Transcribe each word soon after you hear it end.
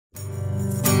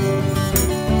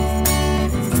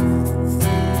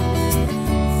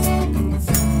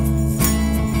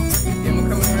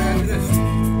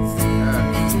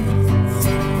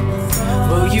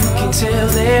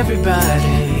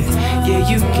everybody. Yeah,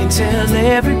 you can tell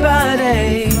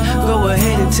everybody. Go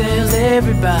ahead and tell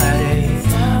everybody.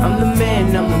 I'm the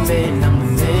man, I'm the man, I'm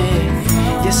the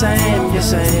man. Yes I am,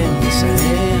 yes I am, yes I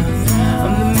am.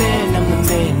 I'm the man, I'm the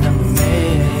man, I'm the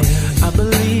man. I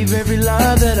believe every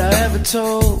lie that I ever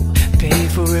told.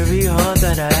 Paid for every heart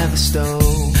that I ever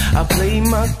stole. I played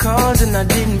my cards and I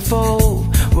didn't fold.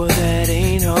 Well, that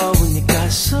ain't hard when you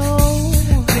got soul.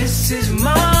 This is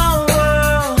my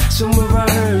world. Somewhere I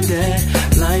heard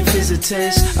that life is a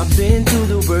test. I've been through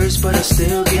the worst, but I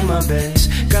still give my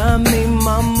best. God made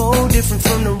my mold different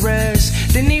from the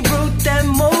rest. Then he broke that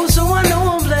mold, so I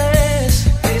know I'm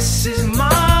blessed. This is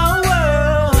my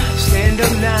world. Stand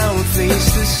up now and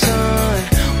face the sun.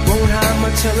 Won't hide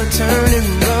my tail, turn and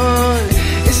run.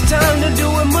 It's time to do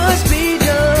what must be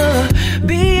done.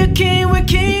 Be a king with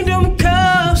kingdom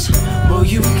comes. Well,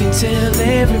 you can tell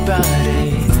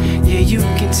everybody. Yeah, you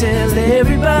can tell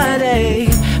everybody.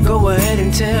 Go ahead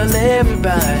and tell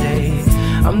everybody.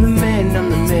 I'm the man, I'm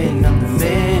the man, I'm the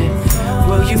man.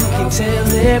 Well, you can tell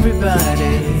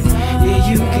everybody. Yeah,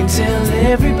 you can tell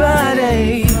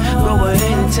everybody. Go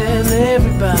ahead and tell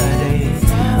everybody.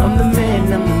 I'm the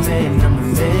man, I'm the man, I'm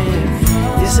the man.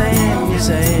 Yes I am, yes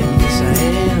I am, yes I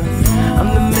am. I'm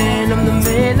the man, I'm the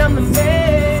man, I'm the man.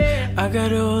 I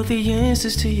got all the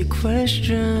answers to your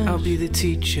question. I'll be the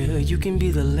teacher, you can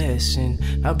be the lesson.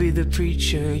 I'll be the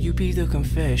preacher, you be the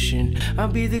confession. I'll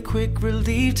be the quick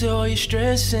relief to all your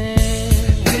stressing.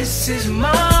 This is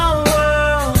my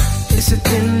world. It's a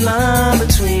thin line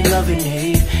between love and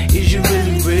hate. Is you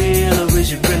really real or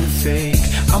is you really fake?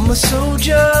 I'm a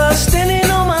soldier standing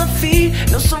on my feet.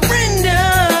 No surrender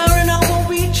and I won't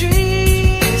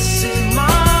retreat. This is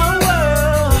my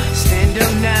world. Stand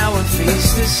up now and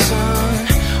face the sun.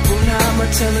 Won't hide my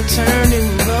tail and turn it